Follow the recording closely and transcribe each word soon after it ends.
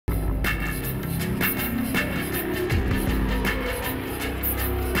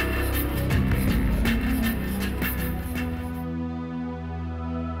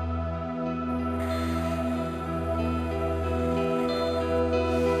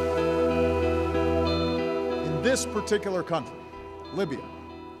this particular country, Libya,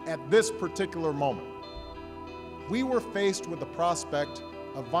 at this particular moment, we were faced with the prospect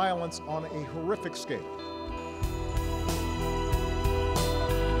of violence on a horrific scale.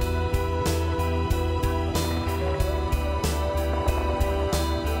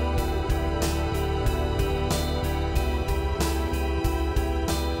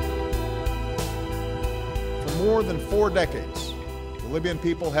 For more than 4 decades, the Libyan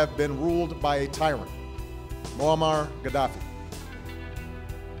people have been ruled by a tyrant, Muammar Gaddafi.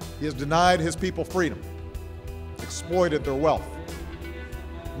 He has denied his people freedom, exploited their wealth,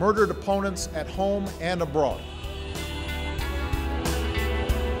 murdered opponents at home and abroad.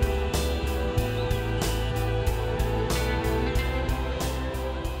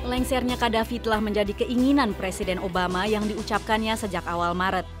 Lengsernya Gaddafi telah menjadi keinginan Presiden Obama yang diucapkannya sejak awal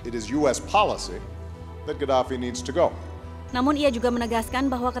Maret. It is U.S. policy that Gaddafi needs to go. Namun ia juga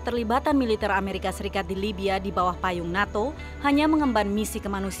menegaskan bahwa keterlibatan militer Amerika Serikat di Libya di bawah payung NATO hanya mengemban misi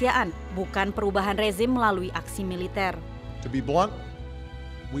kemanusiaan, bukan perubahan rezim melalui aksi militer. To be blunt,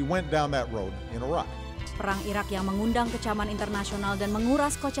 we went down that road in Iraq. Perang Irak yang mengundang kecaman internasional dan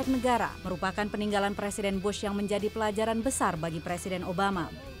menguras kocek negara merupakan peninggalan Presiden Bush yang menjadi pelajaran besar bagi Presiden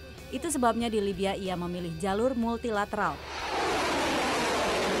Obama. Itu sebabnya di Libya ia memilih jalur multilateral.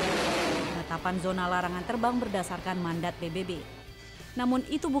 Penetapan zona larangan terbang berdasarkan mandat PBB. Namun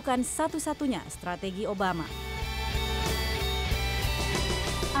itu bukan satu-satunya strategi Obama.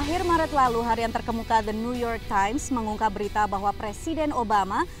 Akhir Maret lalu, harian terkemuka The New York Times mengungkap berita bahwa Presiden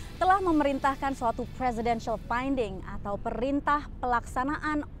Obama telah memerintahkan suatu presidential finding atau perintah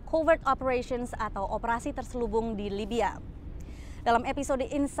pelaksanaan covert operations atau operasi terselubung di Libya. Dalam episode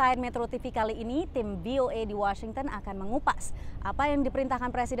Inside Metro TV kali ini, tim VOA di Washington akan mengupas apa yang diperintahkan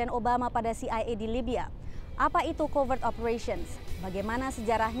Presiden Obama pada CIA di Libya. Apa itu covert operations, bagaimana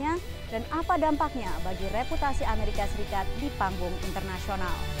sejarahnya, dan apa dampaknya bagi reputasi Amerika Serikat di panggung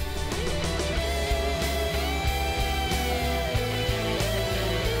internasional.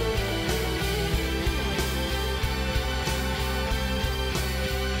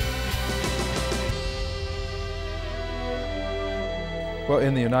 Well,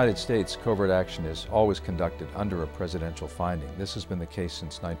 in the United States, covert action is always conducted under a presidential finding. This has been the case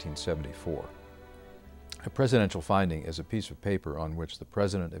since 1974. A presidential finding is a piece of paper on which the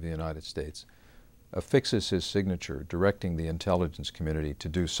President of the United States affixes his signature directing the intelligence community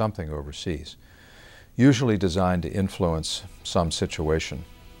to do something overseas, usually designed to influence some situation,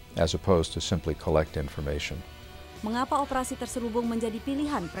 as opposed to simply collect information. Mengapa operasi terselubung menjadi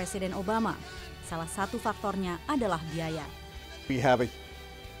pilihan Presiden Obama? Salah satu faktornya adalah biaya. We have a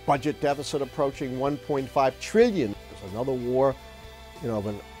budget deficit approaching 1.5 trillion. There's another war, of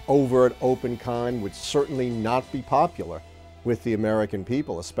an overt, open kind would certainly not be popular with the American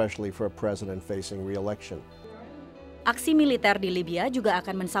people, especially for a president facing re-election. Aksi militer di Libya juga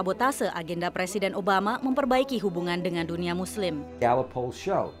akan mensabotase agenda Presiden Obama memperbaiki hubungan dengan dunia Muslim. Our polls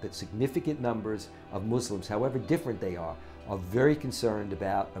show that significant numbers of Muslims, however different they are very concerned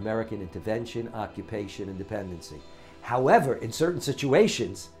about American intervention, occupation, and dependency. However, in certain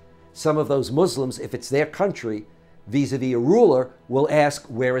situations, some of those Muslims, if it's their country, vis-a-vis a ruler, will ask,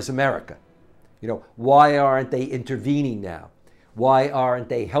 where is America? Why aren't they intervening now? Why aren't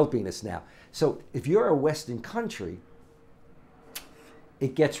they helping us now? So if you're a Western country,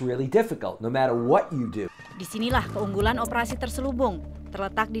 it gets really difficult, no matter what you do. Disinilah keunggulan operasi terselubung.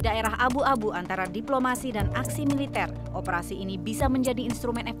 Terletak di daerah abu-abu antara diplomasi dan aksi militer, operasi ini bisa menjadi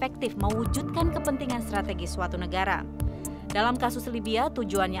instrumen efektif mewujudkan kepentingan strategis suatu negara. Dalam kasus Libya,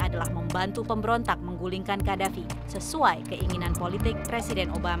 tujuannya adalah membantu pemberontak menggulingkan Gaddafi sesuai keinginan politik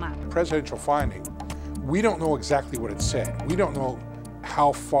Presiden Obama. Presidential finding, we don't know exactly what it said. We don't know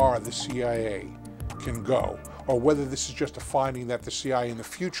how far the CIA can go, or whether this is just a finding that the CIA in the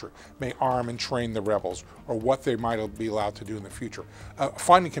future may arm and train the rebels, or what they might be allowed to do in the future. A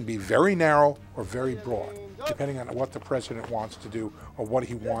finding can be very narrow or very broad, depending on what the president wants to do or what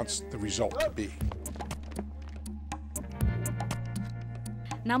he wants the result to be.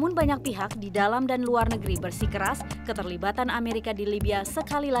 Namun banyak pihak di dalam dan luar negeri bersikeras keterlibatan Amerika di Libya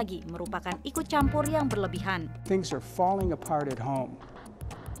sekali lagi merupakan ikut campur yang berlebihan. Things are falling apart at home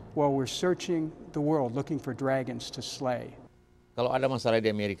while we're searching the world looking for dragons to slay. Kalau ada masalah di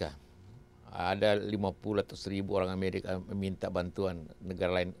Amerika, ada 50 atau 1.000 orang Amerika meminta bantuan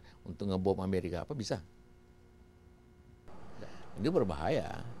negara lain untuk ngebom Amerika, apa bisa? Ini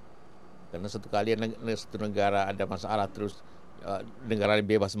berbahaya. Karena satu kali satu negara ada masalah terus negara lain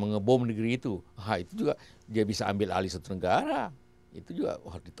bebas mengebom negeri itu, itu juga dia bisa ambil alih satu negara. Itu juga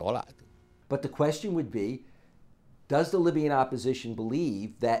ditolak. But the question would be, Does the Libyan opposition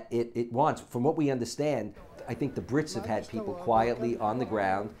believe that it wants, from what we understand, I think the Brits have had people quietly on the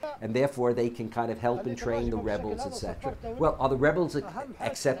ground, and therefore they can kind of help and train the rebels, etc. Well, are the rebels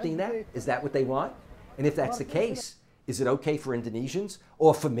accepting that? Is that what they want? And if that's the case, is it okay for Indonesians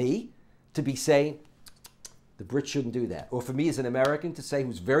or for me to be saying, the Brits shouldn't do that? Or for me as an American to say,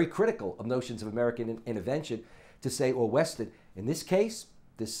 who's very critical of notions of American intervention, to say, or Western, in this case,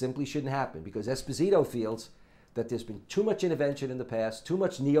 this simply shouldn't happen, because Esposito feels that there's been too much intervention in the past, too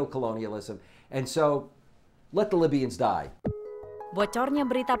much neo-colonialism, and so let the Libyans die. Bocornya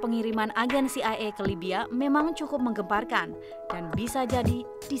berita pengiriman agen CIA ke Libya memang cukup menggemparkan dan bisa jadi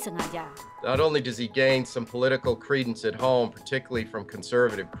disengaja. Not only does he gain some political credence at home, particularly from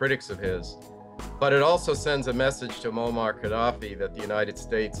conservative critics of his, but it also sends a message to Muammar Gaddafi that the United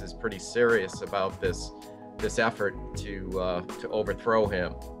States is pretty serious about this effort to overthrow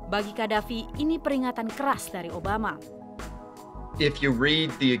him. Bagi Gaddafi, ini peringatan keras dari Obama. If you read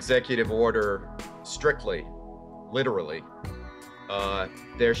the executive order strictly, literally,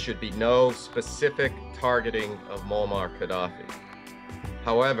 there should be no specific targeting of Muammar Gaddafi.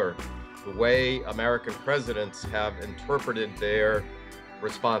 However, the way American presidents have interpreted their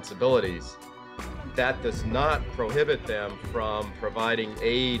responsibilities, that does not prohibit them from providing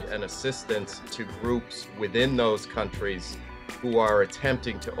aid and assistance to groups within those countries who are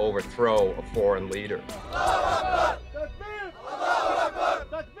attempting to overthrow a foreign leader.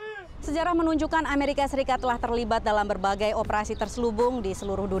 Sejarah menunjukkan Amerika Serikat telah terlibat dalam berbagai operasi terselubung di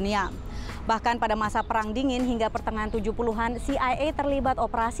seluruh dunia. Bahkan pada masa Perang Dingin hingga pertengahan 70-an, CIA terlibat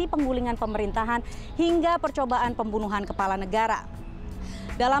operasi penggulingan pemerintahan hingga percobaan pembunuhan kepala negara.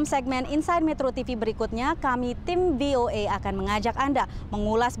 Dalam segmen Inside Metro TV berikutnya, kami tim VOA akan mengajak Anda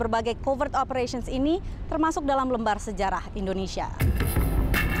mengulas berbagai covert operations ini, termasuk dalam lembar sejarah Indonesia.